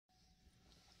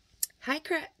Hi,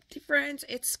 crafty friends.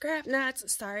 It's Scrap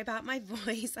Nuts. Sorry about my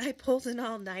voice. I pulled an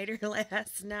all-nighter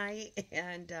last night,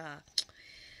 and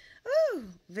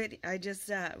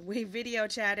we video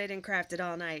chatted and crafted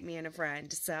all night, me and a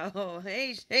friend. So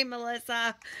hey,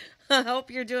 Melissa. I hope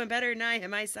you're doing better than I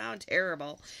am. I sound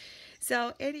terrible.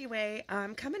 So anyway,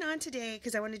 I'm coming on today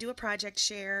because I want to do a project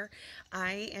share.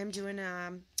 I am doing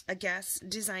a guest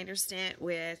designer stint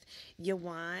with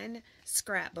Yawan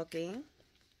Scrapbooking.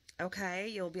 Okay,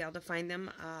 you'll be able to find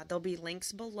them. There'll be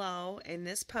links below in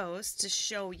this post to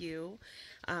show you.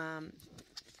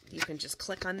 You can just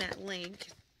click on that link.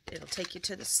 It'll take you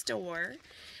to the store.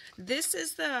 This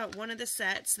is one of the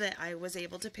sets that I was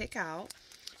able to pick out.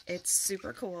 It's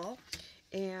super cool.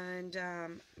 And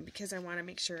because I want to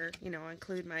make sure,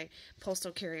 include my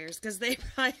postal carriers because they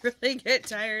probably really get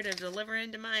tired of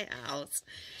delivering to my house.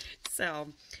 So,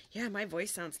 yeah, my voice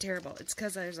sounds terrible. It's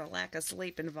because there's a lack of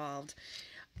sleep involved.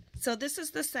 So this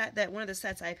is the set one of the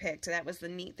sets I picked. That was the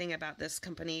neat thing about this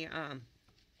company.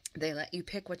 They let you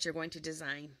pick what you're going to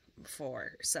design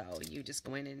for. So you just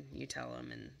go in and you tell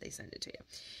them and they send it to you.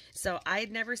 So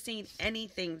I'd never seen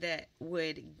anything that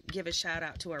would give a shout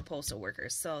out to our postal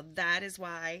workers. So that is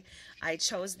why I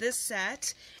chose this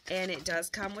set. And it does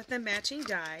come with the matching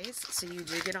dies. So you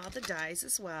do get all the dies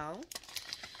as well.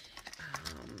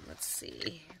 Let's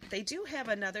see. They do have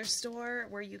another store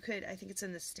where you could, I think it's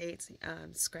in the States,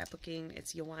 Scrapbooking.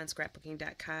 It's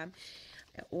YawanScrapbooking.com.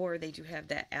 Or they do have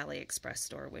that AliExpress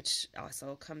store, which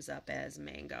also comes up as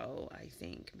Mango, I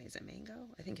think. Is it Mango?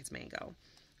 I think it's Mango.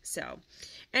 So,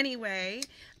 anyway,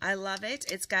 I love it.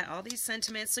 It's got all these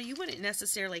sentiments, so you wouldn't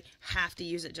necessarily have to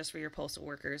use it just for your postal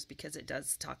workers because it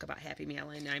does talk about Happy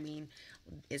Mailing. I mean,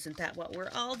 isn't that what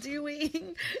we're all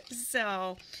doing?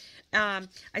 So,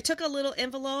 I took a little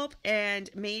envelope and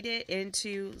made it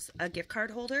into a gift card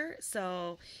holder.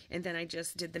 So, and then I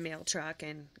just did the mail truck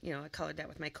and, I colored that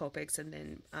with my Copics and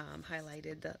then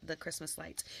highlighted the Christmas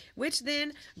lights, which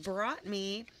then brought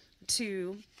me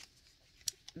to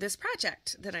this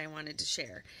project that I wanted to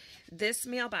share. This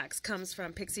mailbox comes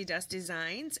from Pixie Dust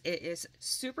Designs. It is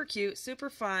super cute, super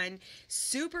fun,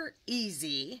 super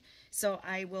easy. So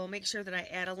I will make sure that I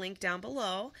add a link down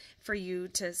below for you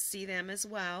to see them as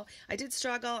well. I did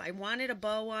struggle. I wanted a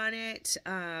bow on it,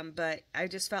 but I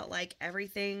just felt like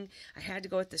everything, I had to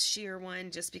go with the sheer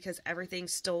one just because everything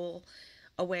stole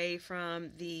away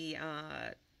from the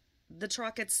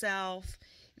truck itself,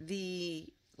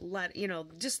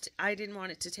 just I didn't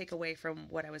want it to take away from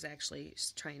what I was actually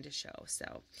trying to show.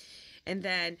 So, and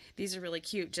then these are really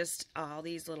cute. Just all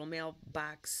these little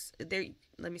mailbox. There.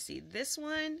 Let me see. This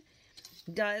one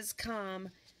does come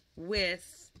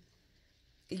with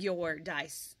your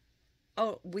dice.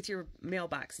 Oh, with your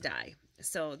mailbox die.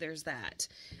 So there's that.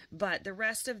 But the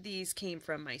rest of these came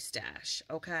from my stash.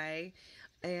 Okay,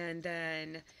 and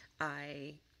then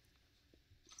I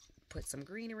put some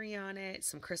greenery on it,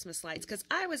 some Christmas lights, because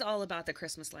I was all about the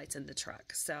Christmas lights in the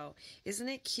truck. So isn't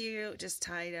it cute? Just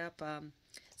tied up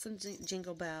some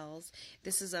jingle bells.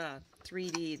 This is a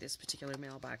 3D, this particular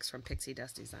mailbox from Pixie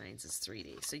Dust Designs is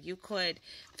 3D. So you could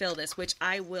fill this, which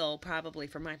I will probably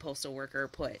for my postal worker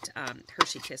put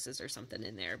Hershey Kisses or something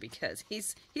in there because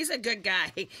he's a good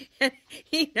guy and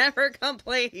he never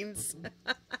complains.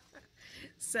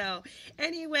 So,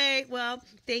 anyway, well,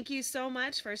 thank you so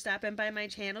much for stopping by my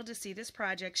channel to see this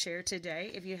project share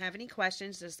today. If you have any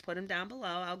questions, just put them down below.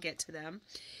 I'll get to them.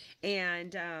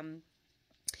 And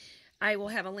I will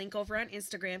have a link over on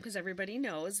Instagram because everybody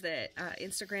knows that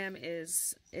Instagram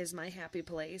is my happy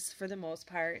place for the most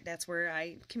part. That's where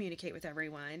I communicate with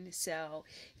everyone. So,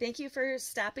 thank you for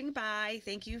stopping by.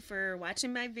 Thank you for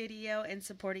watching my video and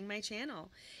supporting my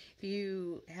channel. If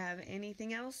you have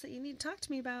anything else that you need to talk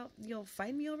to me about, you'll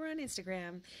find me over on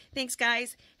Instagram. Thanks,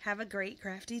 guys. Have a great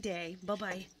crafty day.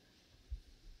 Bye-bye.